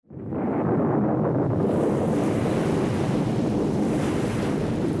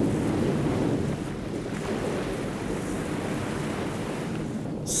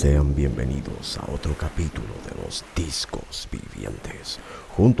Sean bienvenidos a otro capítulo de los Discos Vivientes,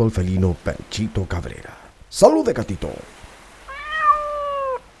 junto al felino Panchito Cabrera. ¡Salude, gatito!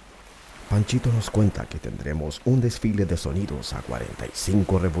 Panchito nos cuenta que tendremos un desfile de sonidos a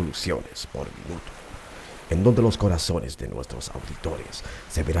 45 revoluciones por minuto, en donde los corazones de nuestros auditores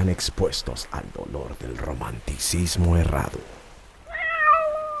se verán expuestos al dolor del romanticismo errado.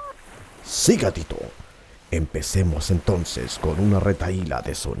 Sí, gatito. Empecemos entonces con una retahíla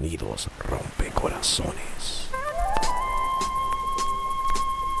de sonidos rompecorazones.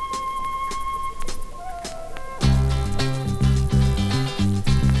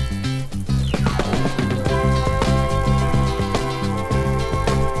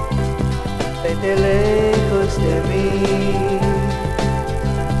 Vete lejos de mí,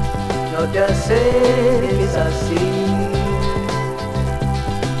 no te acerques así.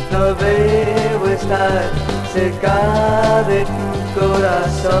 No debo estar cerca de tu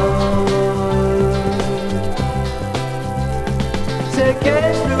corazón. Sé que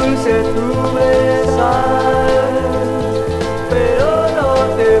es dulce tu besar, pero no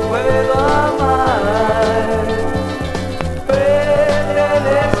te puedo amar.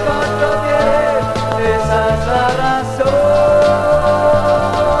 Pertenezco a otro bien, esa es la razón.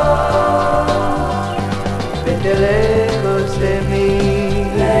 Vete lejos de mí,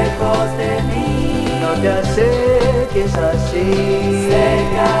 no te acerques así,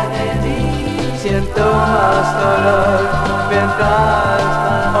 cerca de mí. Siento más dolor mientras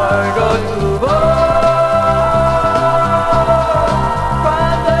oigo tu voz.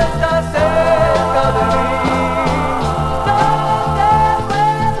 Cuando estás cerca de mí, no te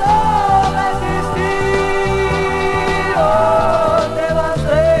puedo resistir. Oh, te vas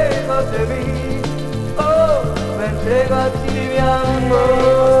lejos de mí. Oh, me entrego a ti, mi amor.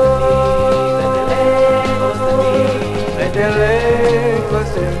 Vete lejos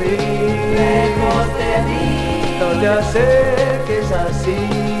de mí, no te acerques así,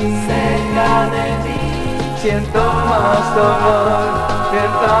 cerca de mí. Siento más dolor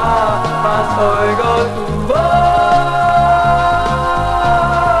mientras más oigo tu voz.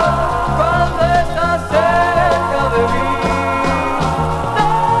 Cuando estás cerca de mí, no te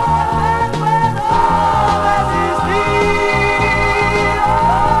puedo resistir.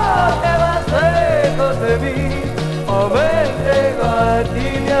 Oh, te vas lejos de mí. Oh, me entrego a ti,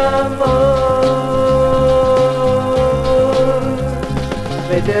 mi amor.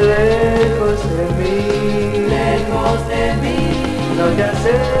 Vete lejos de mí, no te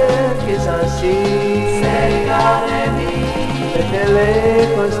acerques así, cerca de mí. Vete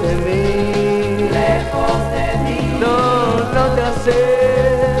lejos de mí, no te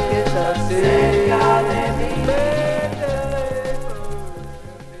acerques así, cerca de mí.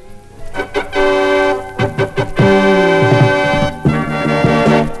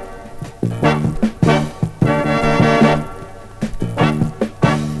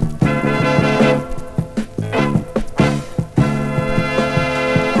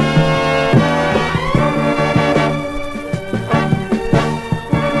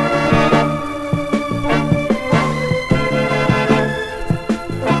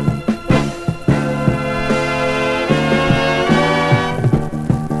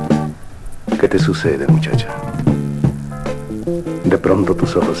 ¿Qué te sucede, muchacha? De pronto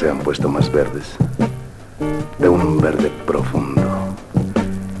tus ojos se han puesto más verdes, de un verde profundo,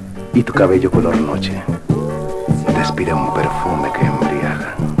 y tu cabello color noche despide un perfume que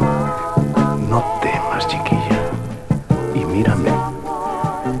embriaga. No temas, chiquilla, y mírame,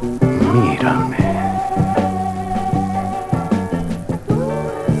 mírame.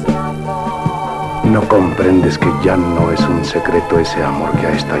 ¿No comprendes que ya no es un secreto ese amor que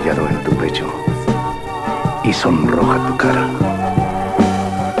ha estallado en tu pecho y sonroja tu cara?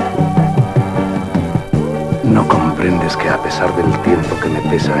 ¿No comprendes que a pesar del tiempo que me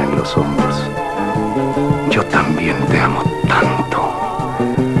pesa en los hombros, yo también te amo tanto,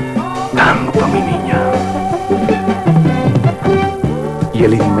 tanto, mi niña? Y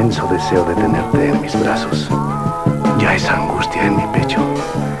el inmenso deseo de tenerte en mis brazos ya es angustia en mi pecho.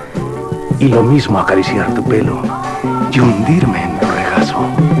 Y lo mismo acariciar tu pelo y hundirme en tu regazo.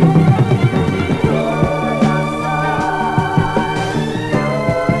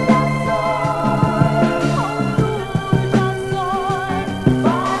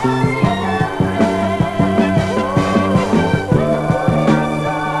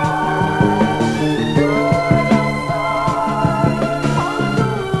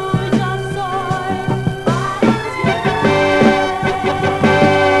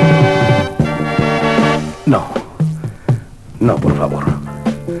 No, por favor.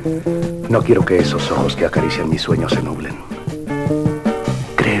 No quiero que esos ojos que acarician mis sueños se nublen.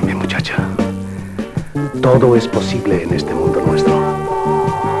 Créeme. todo es posible en este mundo nuestro.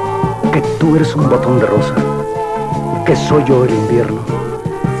 Que tú eres un botón de rosa, que soy yo el invierno.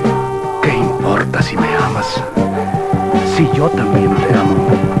 ¿Qué importa si me amas? Si yo también te amo.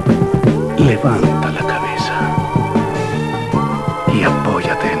 Levanta la cabeza y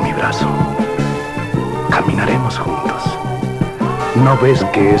apóyate en mi brazo. Caminaremos juntos. ¿No ves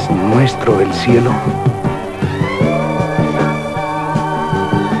que es nuestro el cielo?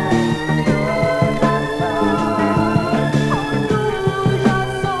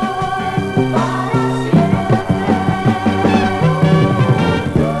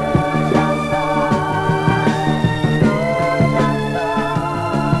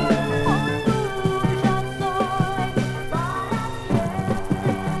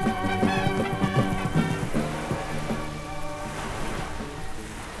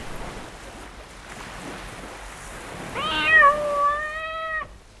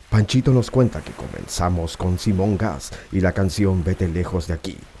 Panchito nos cuenta que comenzamos con Simón Gas y la canción Vete lejos de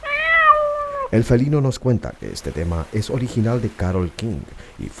aquí. El felino nos cuenta que este tema es original de Carole King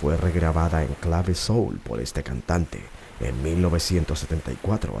y fue regrabada en clave soul por este cantante en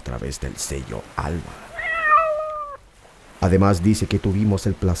 1974 a través del sello Alba. Además dice que tuvimos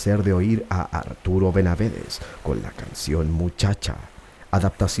el placer de oír a Arturo Benavides con la canción Muchacha,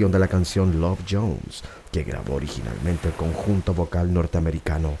 adaptación de la canción Love Jones, que grabó originalmente el conjunto vocal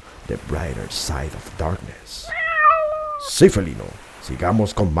norteamericano The Brighter Side of Darkness. Sí, felino,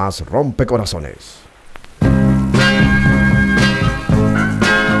 sigamos con más rompecorazones.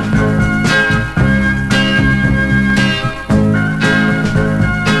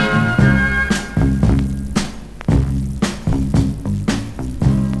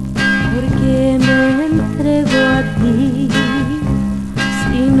 Porque me entrego a ti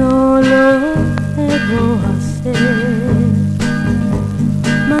si no lo debo hacer,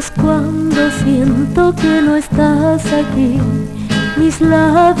 mas cuando siento que no estás aquí, mis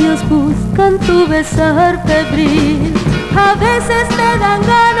labios buscan tu besar febril. A veces me dan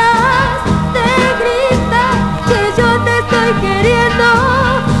ganas de gritar que yo te estoy queriendo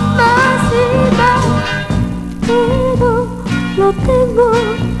más y más, pero lo tengo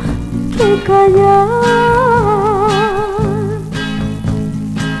que callar.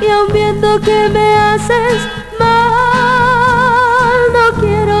 Y aun viendo que me haces mal, no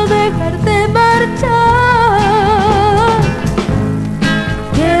quiero dejarte marchar.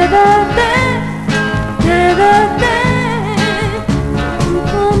 Quédate, quédate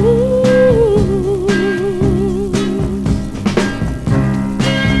junto a mí.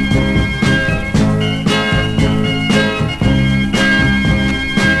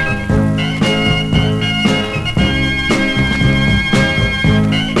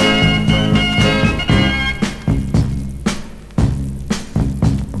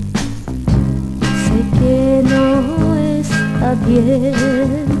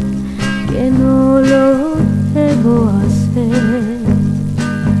 Bien, que no lo debo hacer,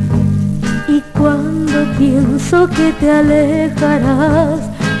 y cuando pienso que te alejarás,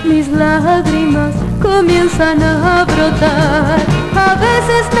 mis lágrimas comienzan a brotar. A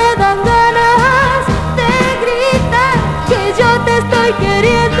veces me dan ganas de gritar que yo te estoy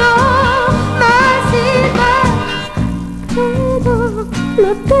queriendo más y más, pero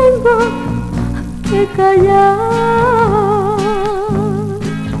lo tengo que callar.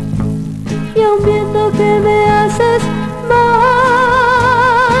 Y aun viendo que me haces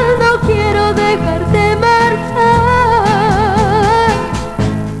mal, no quiero dejarte marchar.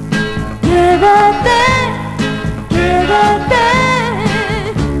 Quédate, quédate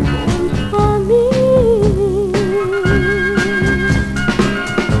junto a mí.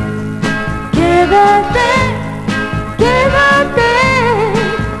 Quédate, quédate.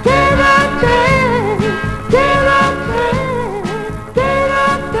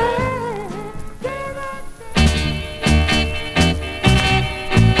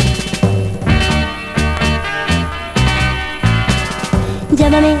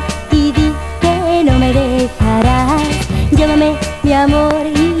 Llámame y di que no me dejarás. Llámame, mi amor,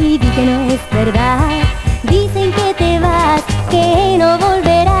 y di que no es verdad. Dicen que te vas, que no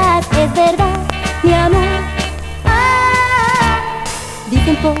volverás. Es verdad, mi amor.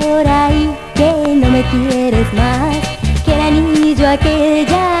 Dicen por ahí que no me quieres más, que el anillo aquel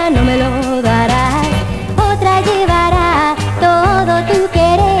ya no me lo darás. Otra llevará todo tu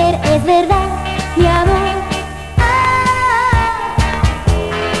querer. Es verdad, mi amor.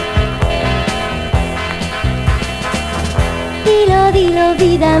 Dilo, dilo,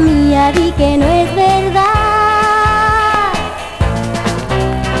 vida mía, di que no es verdad.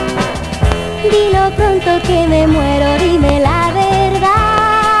 Dilo pronto que me muero, dime la verdad.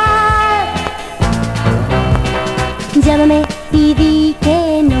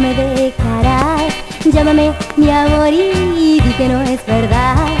 Llámame mi amor y di que no es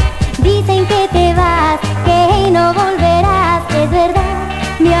verdad. Dicen que te vas, que no volverás. Es verdad,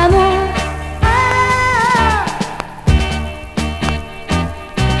 mi amor.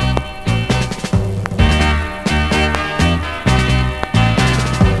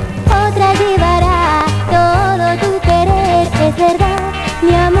 Otra llevará todo tu querer. Es verdad,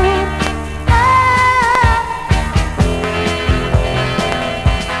 mi amor.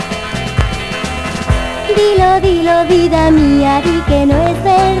 Dilo, dilo, vida mía, di que no es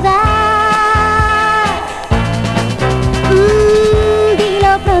verdad.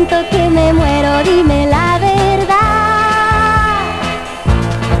 Dilo pronto que me muero, dime la verdad.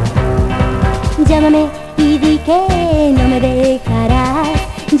 Llámame y di que no me dejarás.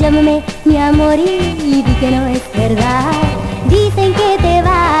 Llámame mi amor y di que no es verdad. Dicen que te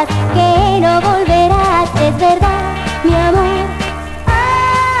vas, que no volverás. Es verdad, mi amor.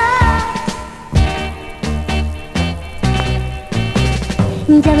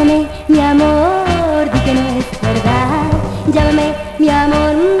 Llámame mi amor, di que no es verdad. Llámame mi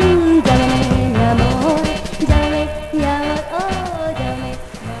amor, llámame mi amor. Llámame mi amor, oh, llámame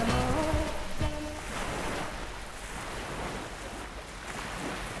mi amor.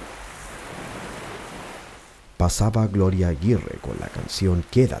 Pasaba Gloria Aguirre con la canción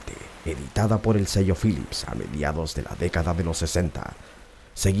Quédate, editada por el sello Philips a mediados de la década de los 60,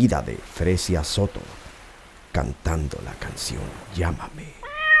 seguida de Fresia Soto, cantando la canción Llámame.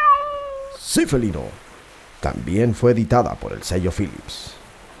 Sí, felino, también fue editada por el sello Philips.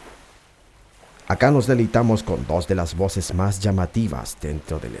 Acá nos deleitamos con dos de las voces más llamativas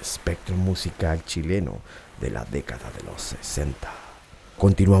dentro del espectro musical chileno de la década de los 60.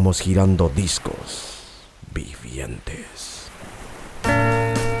 Continuamos girando discos vivientes.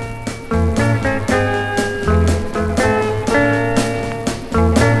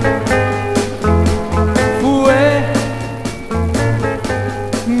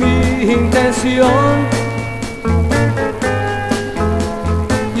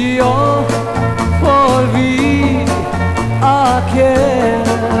 Yo volví a aquel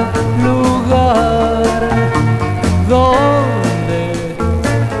lugar donde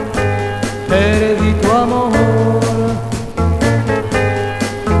perdí tu amor.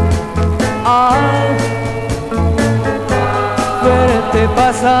 Al verte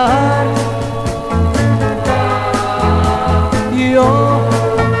pasar, yo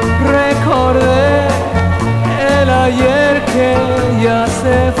recordé el ayer que ya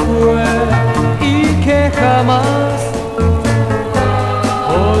se fue y que jamás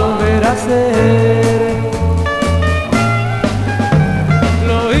volverá a ser.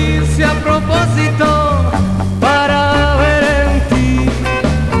 Lo hice a propósito para ver en ti,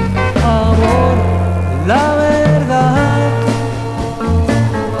 amor, la verdad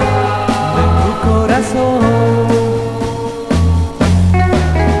de tu corazón.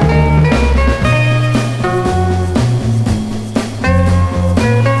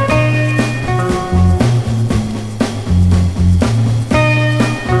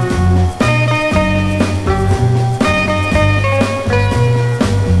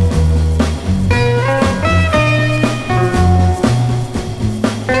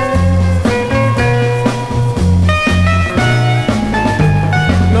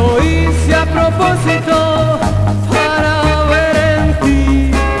 Para ver en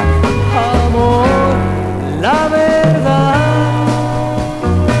ti, amor, la verdad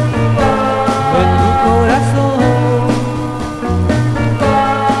de tu corazón.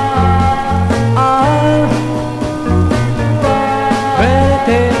 Al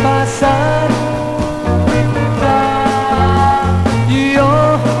verte pasar, yo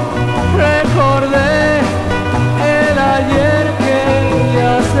recordé el ayer que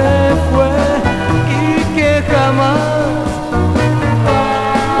ya se fue, jamás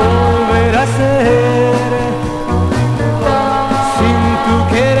volverá a ser sin tu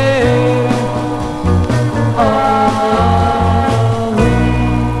querer.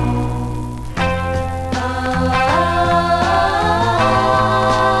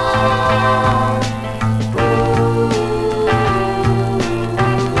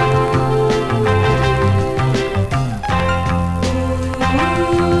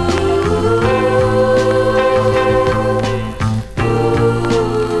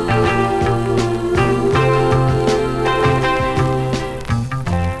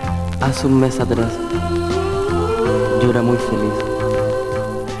 Hace un mes atrás yo era muy feliz.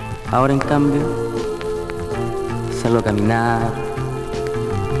 Ahora en cambio salgo a caminar,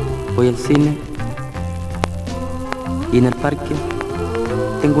 voy al cine y en el parque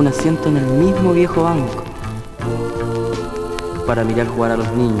tengo un asiento en el mismo viejo banco para mirar jugar a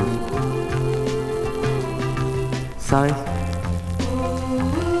los niños. ¿Sabes?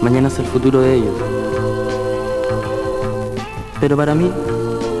 Mañana es el futuro de ellos. Pero para mí,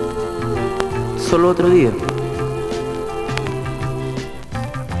 solo otro día.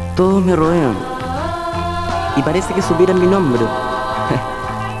 Todos me rodean y parece que supieran mi nombre.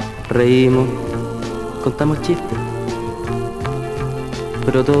 Reímos, contamos chistes,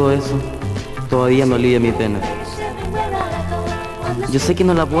 pero todo eso todavía me alivia mi pena. Yo sé que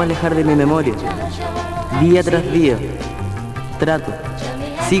no la puedo alejar de mi memoria. Día tras día, trato,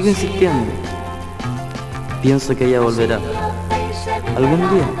 sigo insistiendo. Pienso que ella volverá algún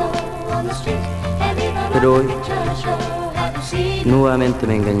día, pero hoy nuevamente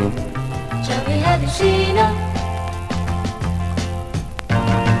me engañé.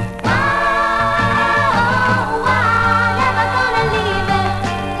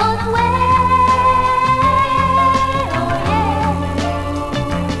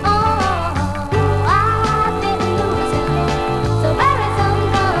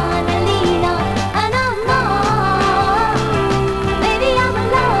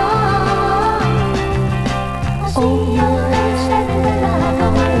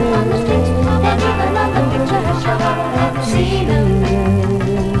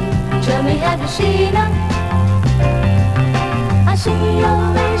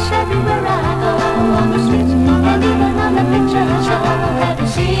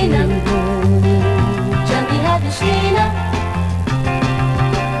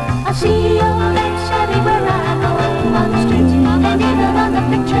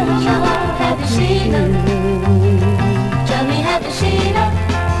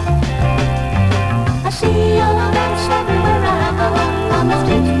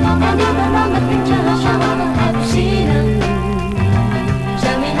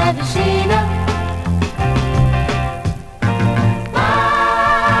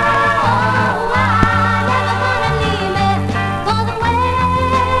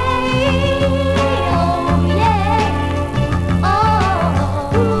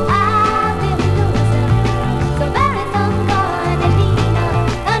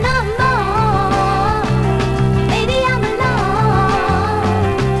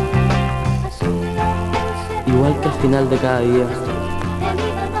 Al final de cada día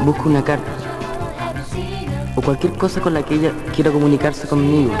busco una carta o cualquier cosa con la que ella quiera comunicarse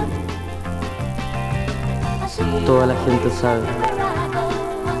conmigo. Toda la gente sabe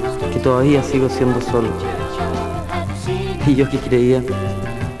que todavía sigo siendo solo, y yo que creía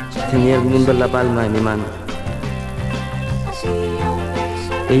tenía el mundo en la palma de mi mano.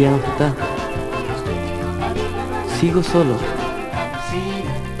 Ella no está, sigo solo.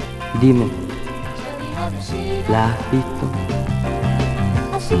 Dime, ¿la has visto?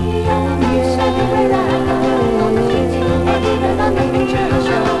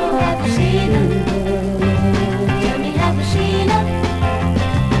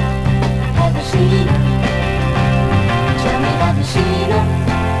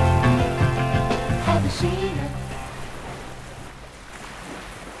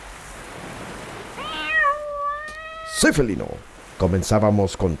 Sí, felino.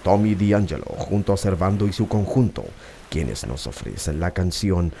 Comenzábamos con Tommy D'Angelo junto a Servando y su conjunto, quienes nos ofrecen la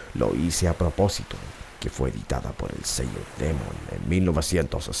canción Lo hice a propósito, que fue editada por el sello Demon en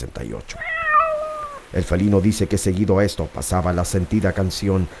 1968. El felino dice que seguido a esto pasaba la sentida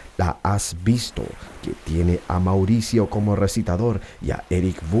canción La Has Visto, que tiene a Mauricio como recitador y a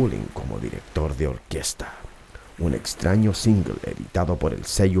Eric Bulling como director de orquesta. Un extraño single editado por el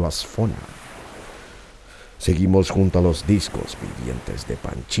sello Asfona. Seguimos junto a los Discos Vivientes de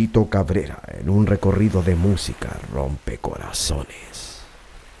Panchito Cabrera en un recorrido de música rompecorazones.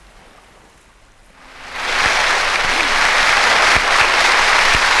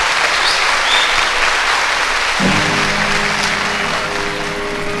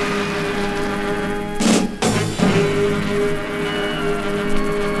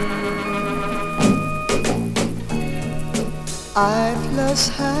 I've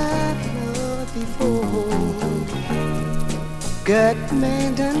lost half love before. Got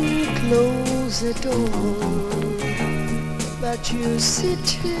mad and closed the door, but you sit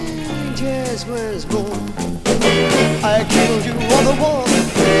here just once more. I killed you on the wall.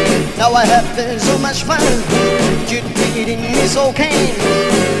 Now I have been so much fun. You treating me so kind.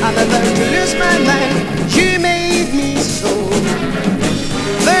 I'm about to lose my mind. You made me so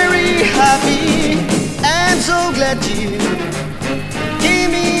very happy. I'm so glad you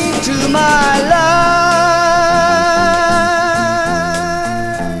came into my life.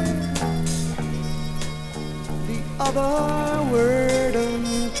 The other were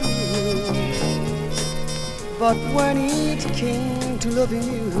untrue, but when it came to loving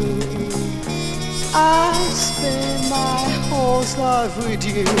you, I spend my whole life with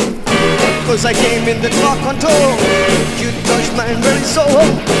you. 'Cause I came in the dark control. You touched my very soul.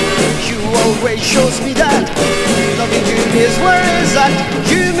 You always shows me that loving you is where it's at.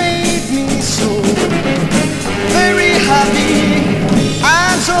 You made me so very happy.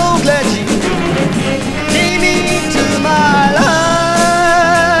 I'm so glad you came into my life.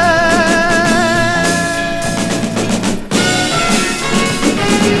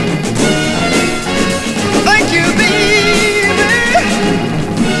 Thank you, baby.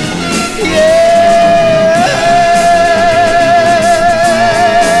 Yeah.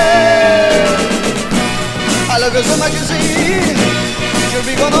 I love you so much, you see. You'll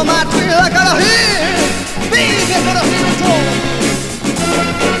be gonna my tree like I hear. Baby, I'm gonna feel it all.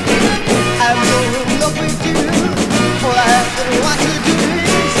 I'm so in love with you. All I have to want to do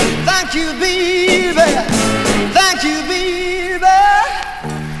is thank you, baby. Thank you, baby.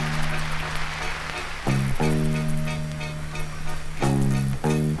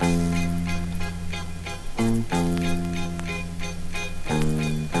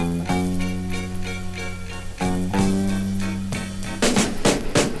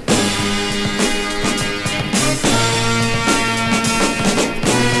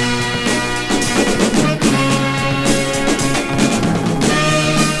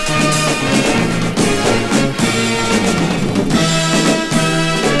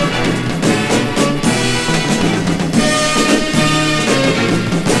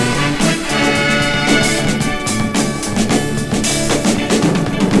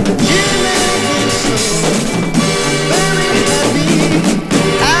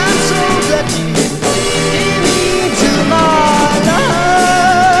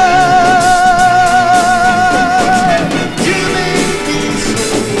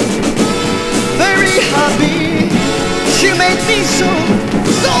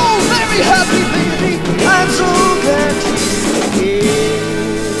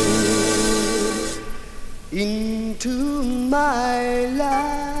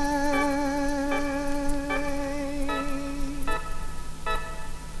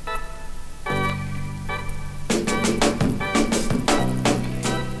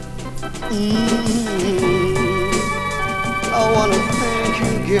 I wanna thank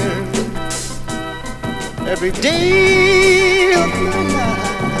you, girl, every day of my life.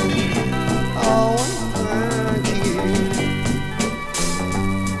 I wanna thank you.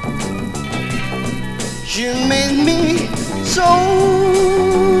 You made me so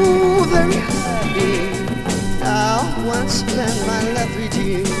very happy. I want to spend my life with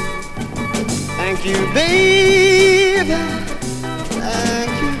you. Thank you, baby.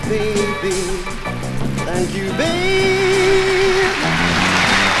 Thank you, baby. Thank you, baby. Thank you, baby.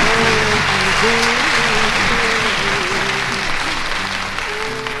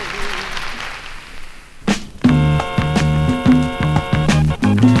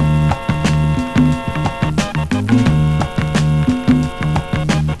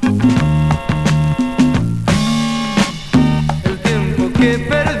 El tiempo que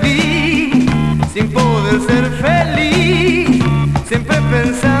perdí sin poder ser feliz, siempre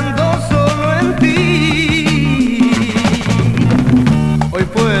pensando solo en ti. Hoy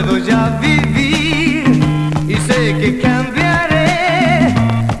puedo ya vivir y sé que cambiaré.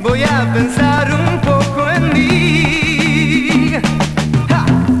 Voy a pensar un poco en mí. ¡Ja!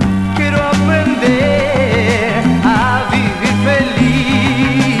 Quiero aprender a vivir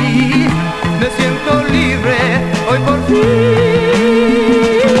feliz. Me siento libre hoy por fin.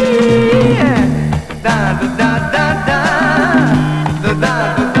 Da, da, da, da, da. Da, da,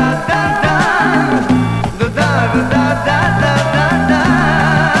 da, da, da. Da, da, da, da, da, da, da.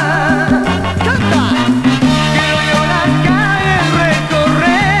 ¡Canta! Quiero llorar, caer,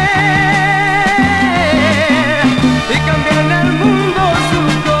 recorrer y cambiarle al mundo su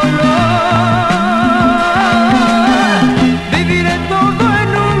color. Viviré todo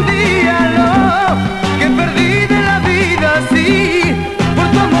en un día, lo que perdí de la vida, sí, por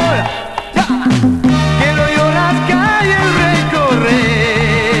tu amor. ¡Ya! Quiero llorar, caer, recorrer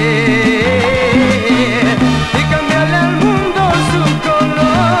y cambiarle al mundo su color.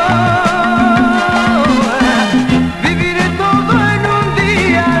 Viviré todo en un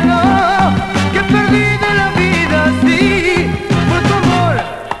día, lo que perdí de la vida, sí, por tu amor.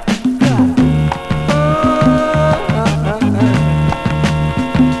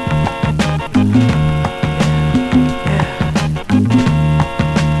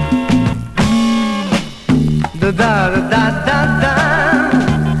 Da da da da da.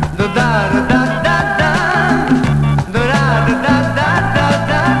 Da da da da da. Da da da da da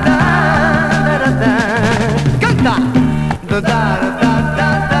da da. Da da da. Canta. Da da da da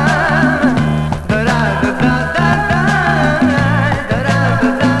da. Da da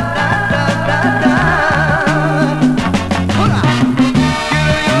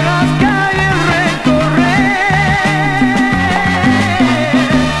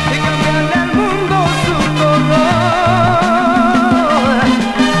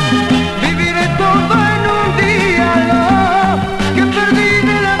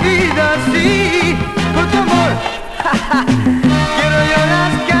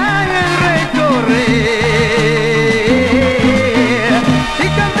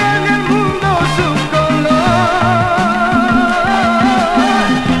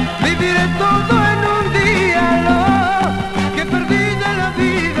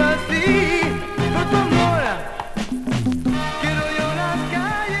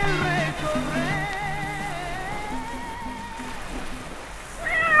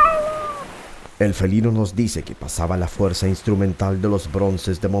El felino nos dice que pasaba la fuerza instrumental de los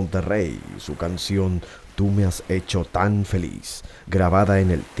Bronces de Monterrey y su canción Tú me has hecho tan feliz, grabada en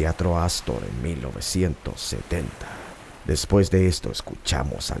el Teatro Astor en 1970. Después de esto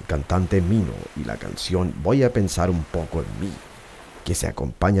escuchamos al cantante Mino y la canción Voy a pensar un poco en mí, que se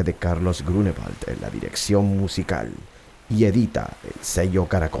acompaña de Carlos Grunewald en la dirección musical y edita el sello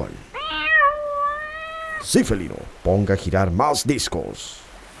Caracol. Sí, felino, ponga a girar más discos.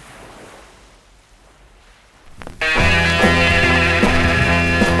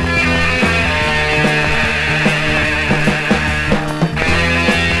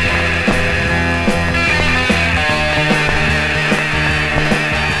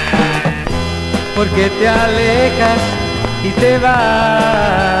 Porque te alejas y te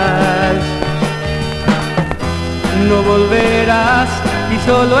vas, no volverás y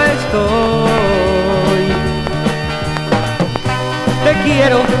solo estoy. Te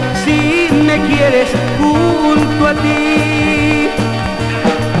quiero si me quieres junto a ti,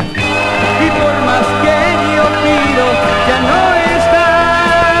 y por más que yo pido ya no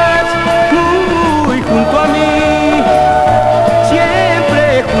estás muy junto a mí, siempre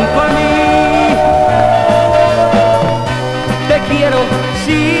junto a mí.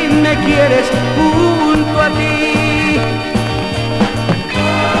 Si me quieres junto a ti,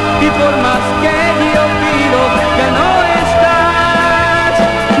 y por más que yo pido que no estás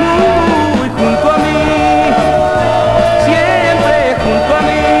muy junto a mí, siempre junto a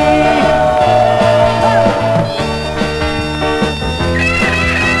mí.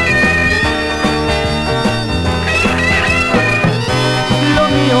 Lo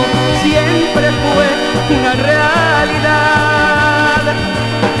mío siempre fue una realidad,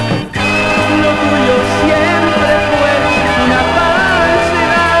 lo tuyo siempre fue una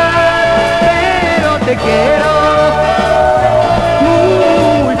falsedad, pero te quiero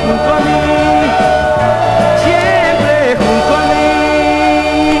muy junto a mí, siempre junto a mí.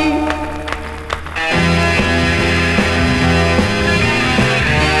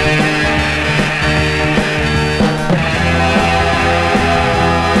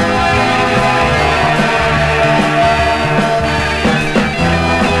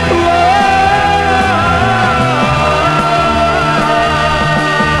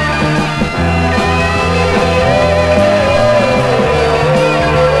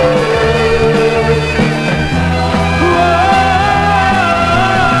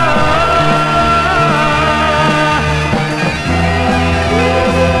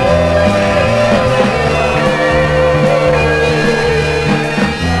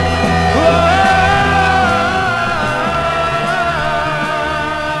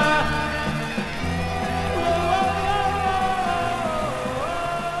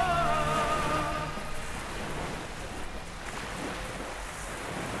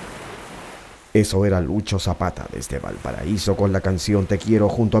 Eso era Lucho Zapata desde Valparaíso con la canción Te quiero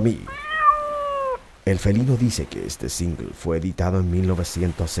junto a mí. El felino dice que este single fue editado en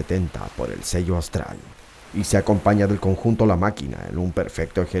 1970 por el sello Austral y se acompaña del conjunto La Máquina en un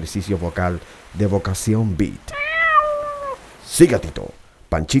perfecto ejercicio vocal de vocación beat. Sí, gatito,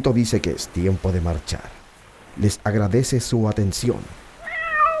 Panchito dice que es tiempo de marchar. Les agradece su atención.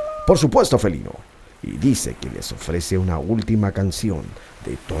 Por supuesto, felino. Y dice que les ofrece una última canción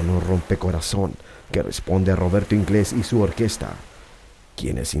de tono rompecorazón que responde a Roberto Inglés y su orquesta,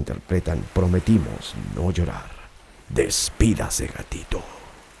 quienes interpretan Prometimos no llorar. Despídase, gatito.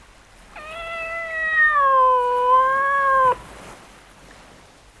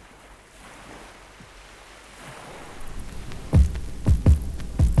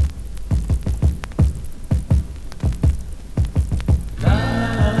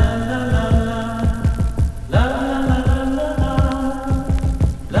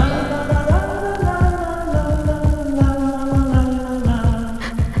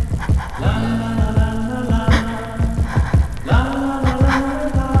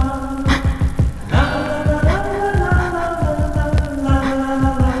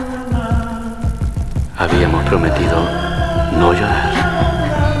 Habíamos prometido no llorar.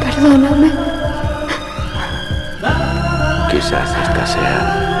 Perdóname. Quizás esta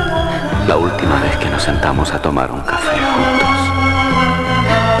sea la última vez que nos sentamos a tomar un café juntos.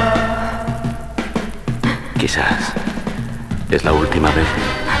 Quizás es la última vez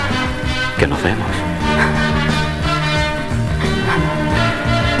que nos vemos.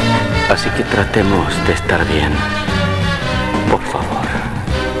 Así que tratemos de estar bien, por favor.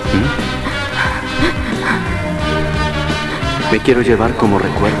 Me quiero llevar como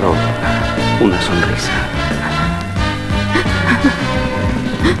recuerdo una sonrisa.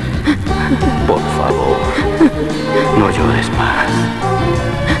 Por favor, no llores más.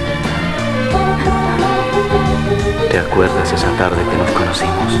 ¿Te acuerdas esa tarde que nos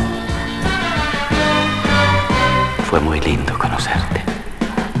conocimos? Fue muy lindo conocerte.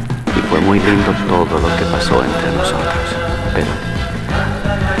 Y fue muy lindo todo lo que pasó entre nosotros. Pero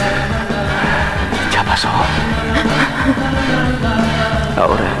ya pasó.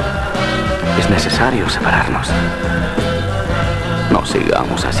 Ahora es necesario separarnos. No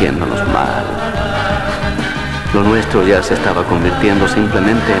sigamos haciéndonos mal. Lo nuestro ya se estaba convirtiendo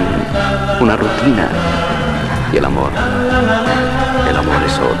simplemente en una rutina. Y el amor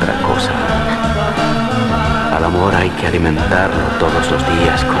es otra cosa. Al amor hay que alimentarlo todos los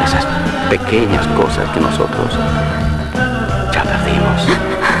días con esas pequeñas cosas que nosotros ya perdimos.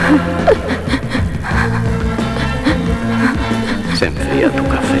 Se enfría tu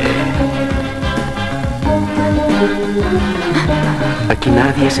café. Aquí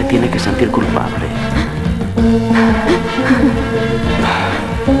nadie se tiene que sentir culpable.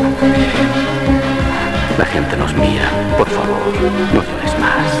 La gente nos mira. Por favor, no llores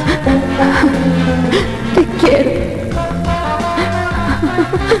más. Te quiero.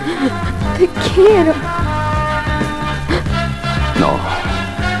 Te quiero. No.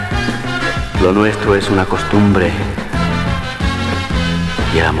 Lo nuestro es una costumbre.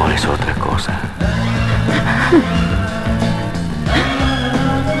 Y el amor es otra cosa.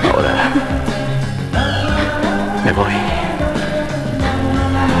 Ahora me voy.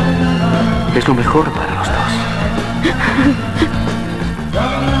 Es lo mejor para los dos.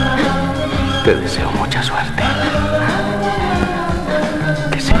 Te deseo mucha suerte.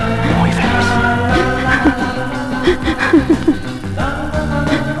 Que seas muy feliz.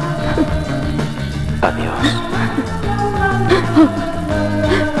 Adiós.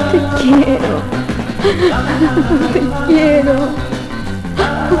 Te quiero. Te quiero.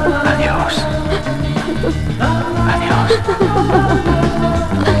 Adiós. Adiós.